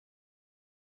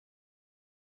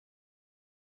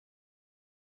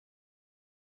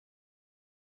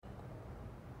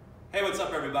Hey, what's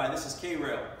up everybody? This is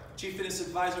K-Rail, Chief Fitness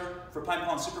Advisor for Pine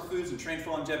Pond Superfoods and Train for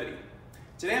Longevity.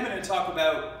 Today I'm going to talk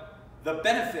about the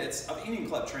benefits of Indian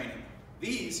Club training.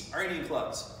 These are Indian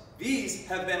Clubs. These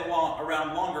have been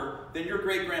around longer than your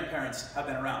great-grandparents have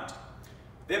been around.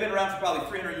 They've been around for probably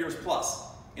 300 years plus.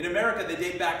 In America, they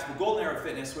date back to the golden era of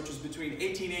fitness, which was between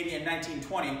 1880 and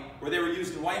 1920, where they were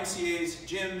used in YMCAs,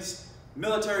 gyms,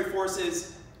 military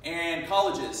forces, and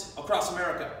colleges across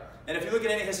America. And if you look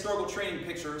at any historical training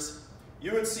pictures,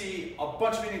 you would see a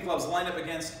bunch of Indian Clubs lined up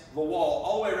against the wall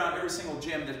all the way around every single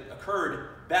gym that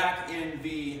occurred back in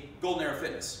the golden era of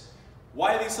fitness.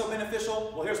 Why are these so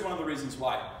beneficial? Well, here's one of the reasons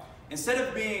why. Instead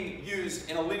of being used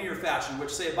in a linear fashion,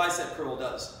 which say a bicep curl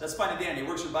does, that's fine and dandy, it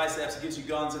works your biceps, it gives you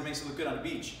guns, and it makes you look good on the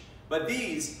beach. But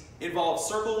these involve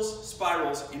circles,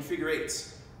 spirals, and figure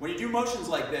eights. When you do motions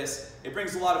like this, it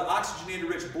brings a lot of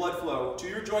oxygenated-rich blood flow to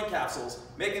your joint capsules,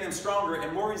 making them stronger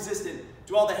and more resistant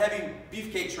to all the heavy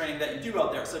beefcake training that you do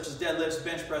out there, such as deadlifts,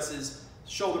 bench presses,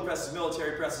 shoulder presses,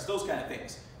 military presses, those kind of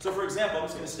things. So for example, I'm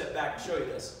just going to step back and show you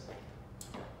this.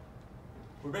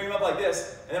 We bring them up like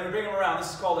this, and then we bring them around.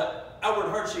 This is called an outward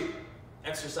heart shape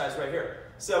exercise right here.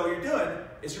 So what you're doing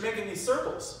is you're making these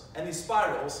circles, and these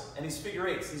spirals, and these figure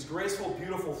eights, these graceful,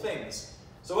 beautiful things.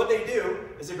 So what they do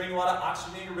is they bring a lot of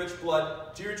oxygenated-rich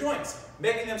blood to your joints,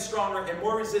 making them stronger and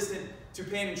more resistant to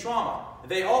pain and trauma.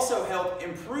 They also help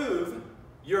improve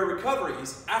your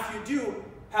recoveries after you do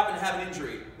happen to have an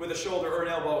injury with a shoulder or an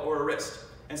elbow or a wrist.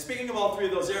 And speaking of all three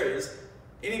of those areas,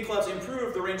 Indian Clubs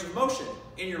improve the range of motion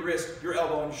in your wrist, your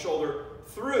elbow, and your shoulder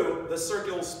through the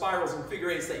circles, spirals, and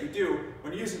figure eights that you do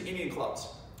when you're using Indian Clubs.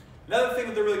 Another thing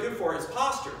that they're really good for is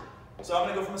posture. So I'm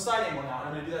going to go from a side angle now, and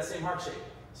I'm going to do that same heart shape.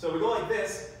 So we go like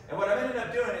this, and what I'm ended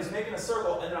up doing is making a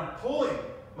circle, and then I'm pulling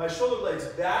my shoulder blades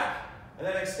back, and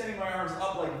then extending my arms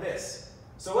up like this.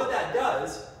 So what that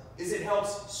does is it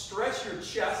helps stretch your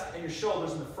chest and your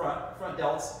shoulders in the front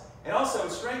delts, and also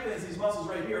it strengthens these muscles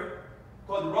right here,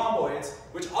 called the rhomboids,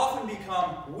 which often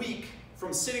become weak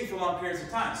from sitting for long periods of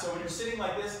time. So when you're sitting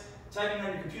like this, typing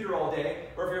on your computer all day,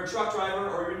 or if you're a truck driver,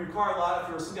 or you're in your car a lot, if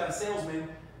you're some kind of salesman,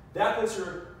 that puts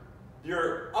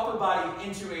your upper body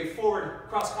into a forward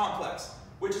cross complex,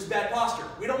 which is bad posture.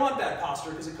 We don't want bad posture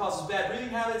because it causes bad breathing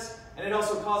habits, and it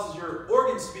also causes your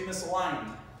organs to be misaligned.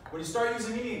 When you start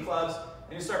using Indian Clubs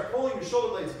and you start pulling your shoulder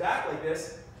blades back like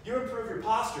this, you improve your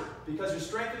posture because you're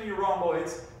strengthening your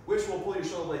rhomboids, which will pull your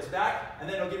shoulder blades back, and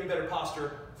then it'll give you better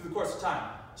posture through the course of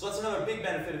time. So that's another big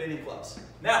benefit of Indian Clubs.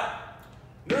 Now,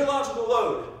 neurological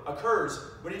load occurs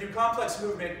when you do complex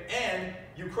movement and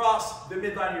you cross the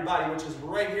midline of your body, which is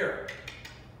right here.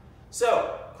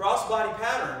 So, cross-body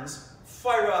patterns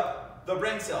fire up the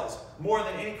brain cells more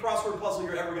than any crossword puzzle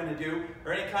you're ever going to do,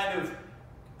 or any kind of,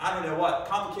 I don't know what,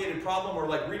 complicated problem, or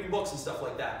like reading books and stuff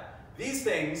like that. These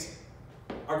things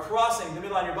are crossing the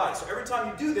midline of your body. So every time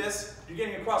you do this, you're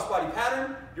getting a cross-body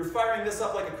pattern, you're firing this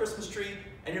up like a Christmas tree,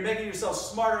 and you're making yourself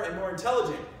smarter and more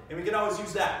intelligent, and we can always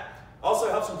use that. Also,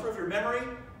 it helps improve your memory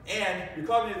and your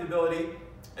cognitive ability,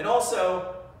 and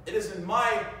also, it is in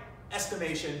my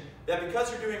estimation that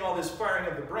because you're doing all this firing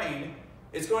of the brain,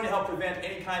 it's going to help prevent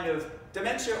any kind of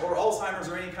dementia or Alzheimer's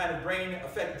or any kind of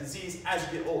brain-affected disease as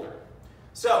you get older.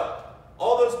 So,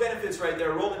 all those benefits right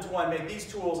there rolled into one make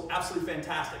these tools absolutely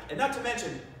fantastic. And not to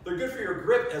mention, they're good for your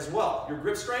grip as well, your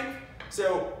grip strength.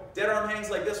 So, dead arm hangs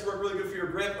like this work really good for your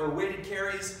grip, or weighted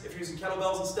carries if you're using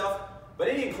kettlebells and stuff. But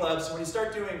Indian Clubs, when you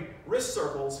start doing wrist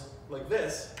circles like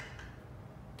this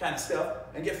kind of stuff,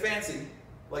 and get fancy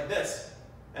like this,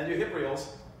 and do hip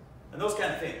reels, and those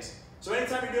kind of things. So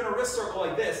anytime you're doing a wrist circle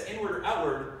like this, inward or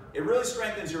outward, it really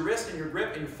strengthens your wrist and your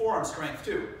grip and your forearm strength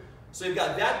too. So you've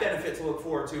got that benefit to look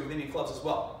forward to with Indian Clubs as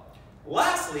well.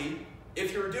 Lastly,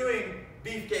 if you're doing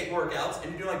beefcake workouts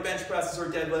and you're doing like bench presses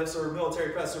or deadlifts or military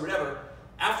presses or whatever,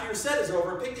 after your set is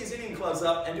over, pick these Indian Clubs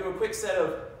up and do a quick set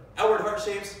of outward heart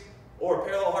shapes or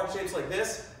parallel heart shapes like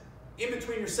this in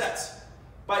between your sets.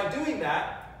 By doing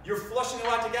that, you're flushing the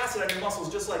lactic acid out of your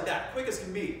muscles just like that, quick as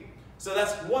can be. So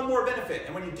that's one more benefit,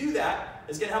 and when you do that,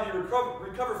 it's going to help you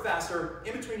recover faster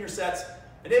in between your sets,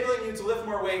 enabling you to lift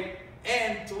more weight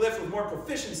and to lift with more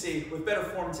proficiency with better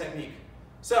form and technique.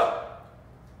 So,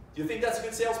 do you think that's a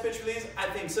good sales pitch for these? I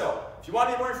think so. If you want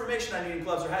any more information on Indian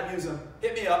Clubs or how to use them,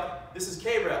 hit me up. This is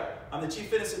K-Rail. I'm the Chief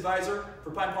Fitness Advisor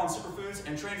for Pine Pond Superfoods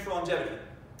and Train for Longevity.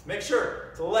 Make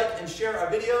sure to like and share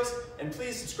our videos, and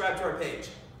please subscribe to our page.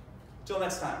 Till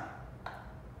next time.